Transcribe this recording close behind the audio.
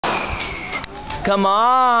Come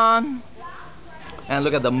on. And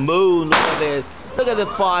look at the moon. Look at this. Look at the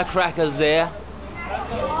firecrackers there.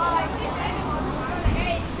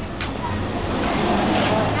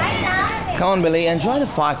 Come on, Billy. Enjoy the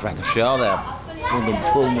firecracker show there. With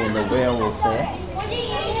the full moon, the werewolf there.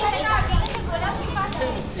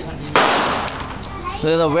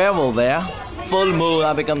 There's a werewolf there. Full moon,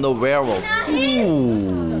 I become the werewolf.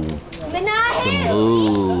 Ooh. The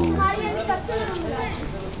moon.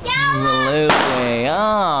 Absolutely.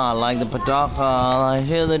 Ah, like the pataka. I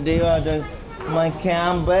hear the deal. My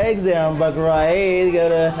camp bag there, but right,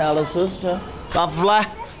 got a hello sister. Lovely.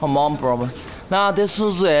 Her mom probably. Now this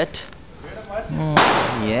is it.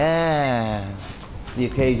 Yeah. The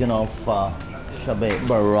occasion of Shabbat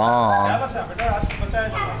Barang.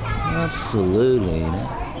 Absolutely.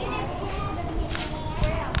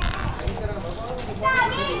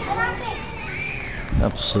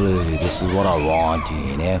 Absolutely, this is what I want,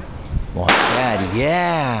 you know. What's that?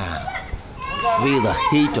 Yeah. Feel the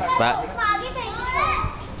heat of that.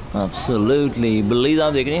 Absolutely. Believe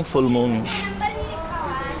I'm getting full moon.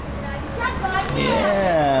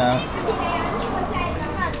 Yeah.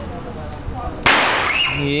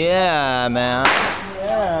 Yeah, man.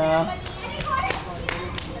 Yeah.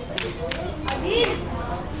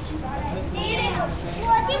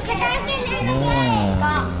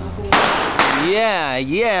 Yeah,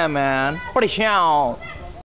 yeah, man. Pretty shout.